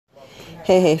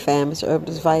Hey, fam, it's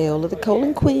Herbalist Viola, the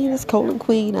colon queen. It's colon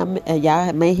queen.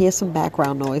 Y'all may hear some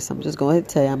background noise. I'm just going to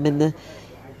tell you, I'm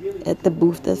at the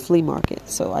booth at the flea market.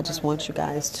 So I just want you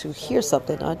guys to hear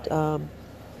something. I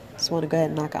just want to go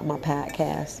ahead and knock out my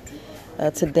podcast.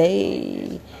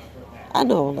 Today, I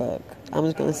know, look, I'm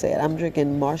just going to say it. I'm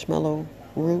drinking marshmallow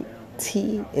root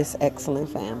tea. It's excellent,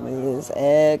 family. It's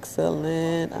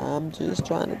excellent. I'm just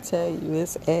trying to tell you,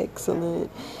 it's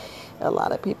excellent. A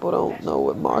lot of people don't know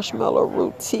what marshmallow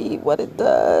root tea, what it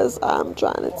does. I'm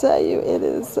trying to tell you, it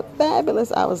is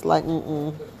fabulous. I was like,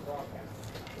 let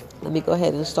me go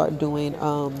ahead and start doing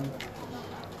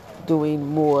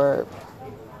more.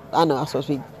 I know I'm supposed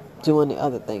to be doing the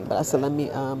other thing, but I said, let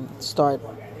me start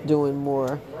doing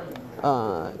more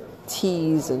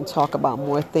teas and talk about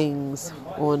more things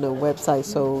on the website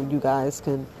so you guys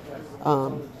can,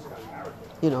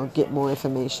 get more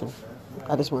information.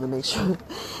 I just want to make sure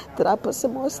that I put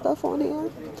some more stuff on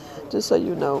here, just so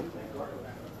you know,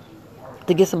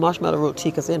 to get some marshmallow root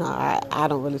tea, because I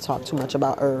don't really talk too much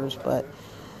about herbs, but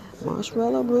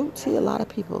marshmallow root tea, a lot of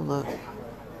people look.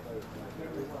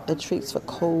 It treats for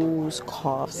colds,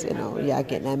 coughs,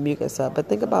 getting that mucus up. But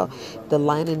think about the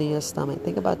lining in your stomach.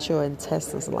 Think about your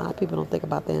intestines. A lot of people don't think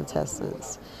about their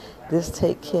intestines. This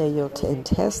take care of your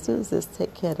intestines. This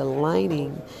take care of the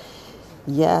lining.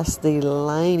 Yes, the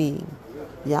lining.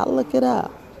 Y'all look it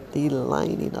up. The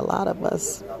lining. A lot of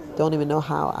us don't even know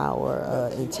how our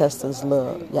intestines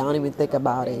look. Y'all don't even think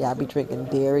about it. Y'all be drinking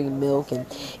dairy, milk, and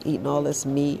eating all this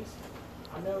meat.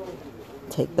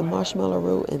 Take the marshmallow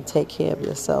root and take care of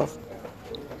yourself.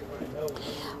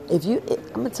 I'm going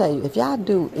to tell you, if y'all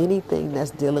do anything that's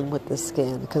dealing with the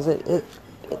skin, because it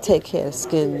take care of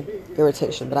skin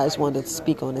irritation, but I just wanted to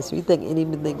speak on this. If you think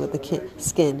anything with the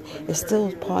skin, it's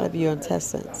still part of your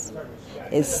intestines.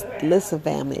 Listen,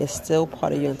 family, it's still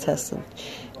part of your intestine.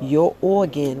 Your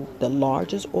organ, the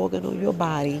largest organ on your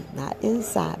body, not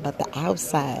inside, but the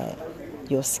outside,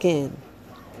 your skin,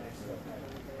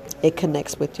 it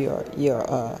connects with your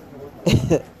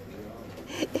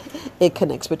it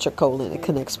connects with your colon. It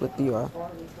connects with your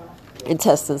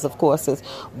intestines. Of course, it's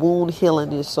wound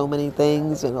healing. There's so many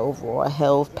things, and overall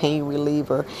health, pain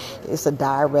reliever. It's a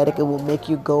diuretic. It will make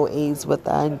you go aids with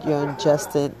your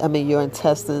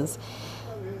intestines.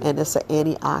 And it's an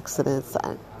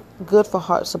antioxidant, good for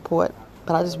heart support.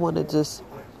 But I just want to just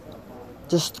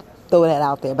throw that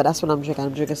out there. But that's what I'm drinking.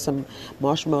 I'm drinking some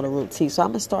marshmallow root tea. So I'm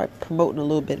going to start promoting a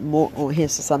little bit more on here,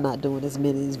 since I'm not doing as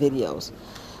many of these videos.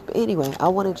 But anyway, I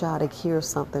wanted y'all to hear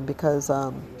something, because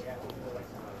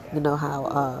you know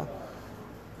how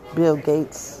Bill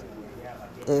Gates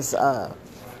is, I'm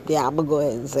going to go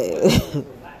ahead and say it.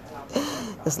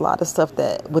 There's a lot of stuff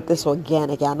that with this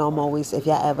organic, I know I'm always, if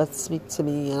y'all ever speak to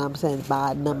me and I'm saying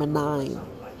buy number 9,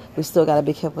 we still got to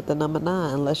be careful with the number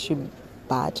 9, unless you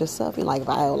buy it yourself. You're like,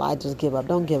 Viola, I just give up.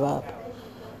 Don't give up.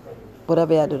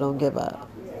 Whatever y'all do, don't give up.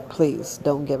 Please,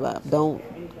 don't give up. Don't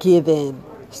give in.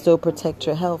 Still protect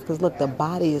your health, because look, the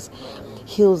body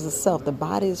heals itself. The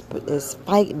body is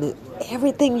fighting it.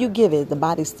 Everything you give it, the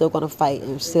body's still going to fight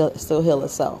and still heal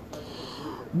itself.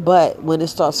 But when it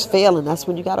starts failing, that's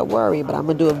when you got to worry. But I'm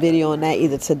going to do a video on that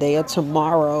either today or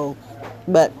tomorrow.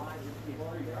 But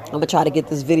I'm going to try to get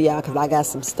this video out, because I got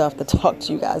some stuff to talk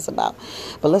to you guys about.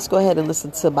 But let's go ahead and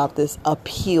listen to about this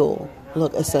appeal.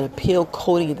 Look, it's an appeal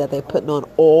coating that they're putting on,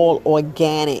 all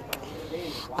organic.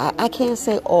 I can't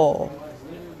say all,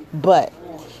 but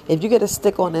if you get a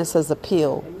stick on this as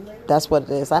appeal, that's what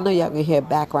it is. I know y'all can hear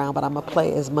background, but I'm going to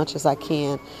play as much as I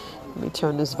can. Let me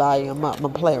turn this volume up. I'm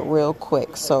going to play it real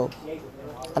quick. So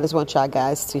I just want y'all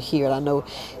guys to hear it. I know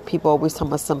people always talking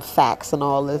about some facts and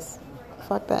all this.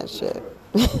 Fuck that shit.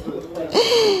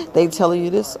 They telling you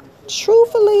this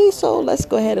truthfully. So let's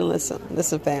go ahead and listen.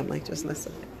 Listen, family. Just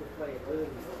listen.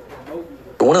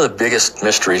 One of the biggest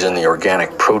mysteries in the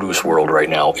organic produce world right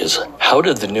now is, how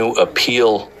did the new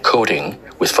appeal coating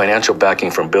with financial backing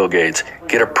from Bill Gates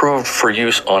get approved for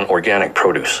use on organic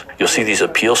produce? You'll see these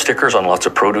appeal stickers on lots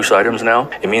of produce items now.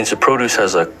 It means the produce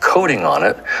has a coating on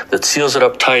it that seals it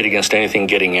up tight against anything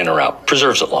getting in or out,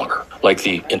 preserves it longer, like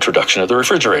the introduction of the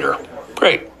refrigerator.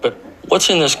 Great, but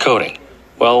what's in this coating?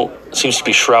 Well, it seems to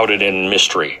be shrouded in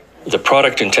mystery. The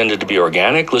product intended to be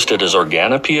organic, listed as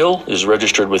Organapeel, is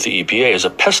registered with the EPA as a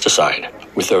pesticide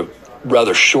with a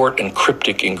rather short and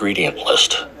cryptic ingredient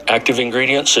list. Active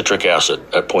ingredient, citric acid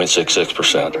at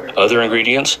 0.66%. Other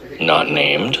ingredients, not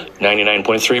named,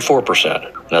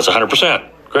 99.34%. That's 100%.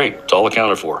 Great, it's all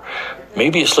accounted for.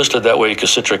 Maybe it's listed that way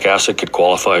because citric acid could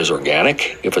qualify as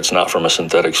organic if it's not from a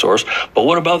synthetic source. But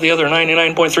what about the other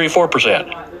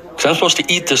 99.34%? Because I'm supposed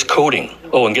to eat this coating.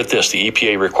 Oh, and get this, the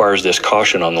EPA requires this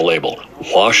caution on the label.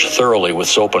 Wash thoroughly with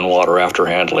soap and water after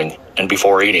handling and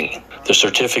before eating. The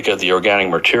certificate the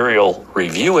Organic Material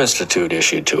Review Institute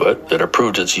issued to it that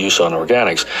approved its use on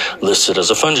organics lists it as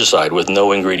a fungicide with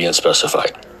no ingredient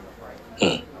specified.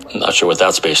 I'm not sure what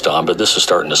that's based on, but this is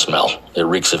starting to smell. It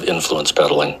reeks of influence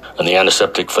peddling. And the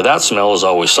antiseptic for that smell is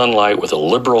always sunlight with a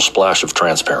liberal splash of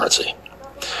transparency.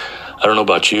 I don't know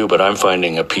about you, but I'm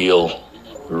finding appeal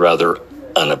rather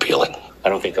unappealing. I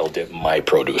don't think I'll dip my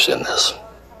produce in this.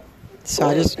 So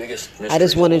I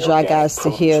just wanted y'all guys to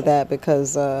hear that,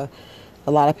 because a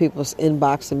lot of people's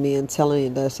inboxing me and telling me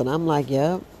this, and I'm like,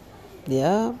 yeah,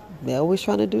 they're always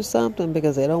trying to do something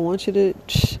because they don't want you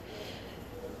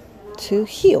to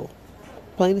heal.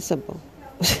 Plain and simple.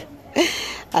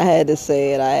 I had to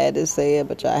say it,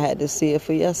 but y'all had to see it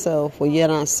for yourself. Well, you're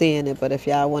not seeing it, but if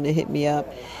y'all want to hit me up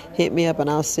and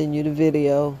I'll send you the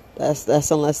video. That's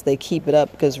unless they keep it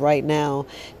up, because right now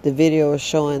the video is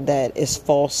showing that it's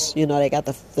false. You know, they got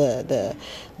the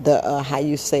how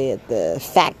you say it, the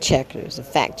fact checkers. The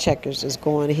fact checkers is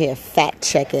going here fact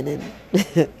checking and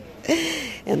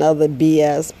and other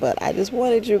BS. But I just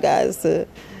wanted you guys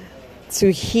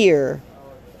to hear.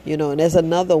 You know, and there's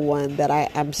another one that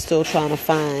I'm still trying to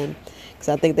find, because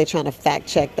I think they're trying to fact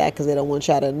check that because they don't want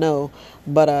y'all to know.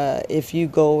 But if you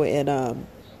go and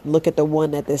look at the one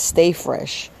that they Stay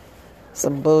Fresh,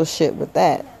 some bullshit with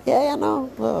that. Yeah, I know.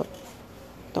 Look,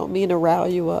 don't mean to rile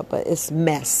you up, but it's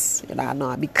mess. And I know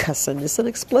I be cussing. It's an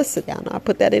explicit. I know I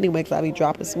put that anyway because I be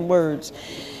dropping some words.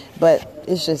 But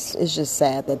it's just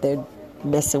sad that they're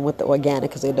messing with the organic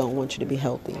because they don't want you to be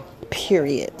healthy.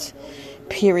 Period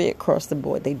across the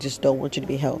board. They just don't want you to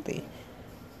be healthy.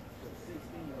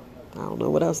 I don't know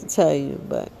what else to tell you,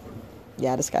 but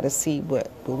y'all just got to see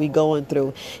what we going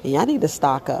through, and y'all need to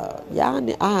stock up.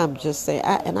 I'm just saying,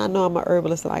 and I know I'm an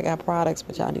herbalist and I got products,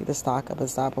 but y'all need to stock up and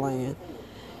stop playing.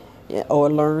 Yeah, or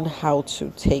learn how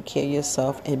to take care of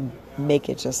yourself and make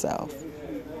it yourself.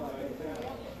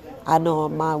 I know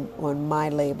on my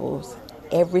labels,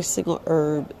 every single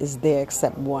herb is there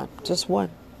except one, just one.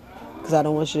 Because I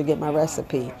don't want you to get my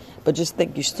recipe. But just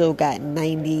think you still got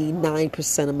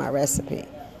 99% of my recipe.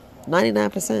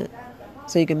 99%.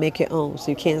 So you can make your own.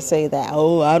 So you can't say that,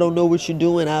 oh, I don't know what you're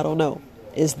doing. I don't know.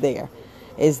 It's there.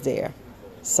 It's there.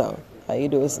 So all you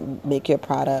do is make your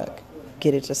product,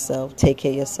 get it yourself, take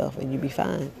care of yourself, and you'll be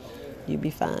fine. You'll be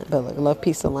fine. But look, love,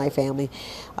 peace, and life, family.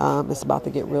 It's about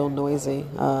to get real noisy.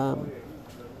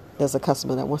 There's a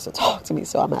customer that wants to talk to me,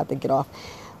 so I'm going to have to get off.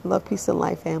 Love, peace, and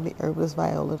life, family. Herbalist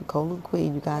Viola, the Colon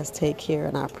Queen. You guys take care,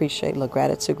 and I appreciate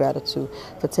gratitude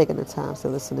for taking the time to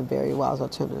listen to Very Wise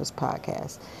Alternatives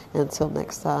podcast. And until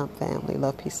next time, family,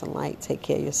 love, peace, and light. Take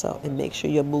care of yourself, and make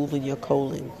sure you're moving your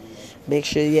colon. Make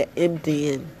sure you're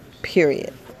emptying,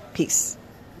 period. Peace.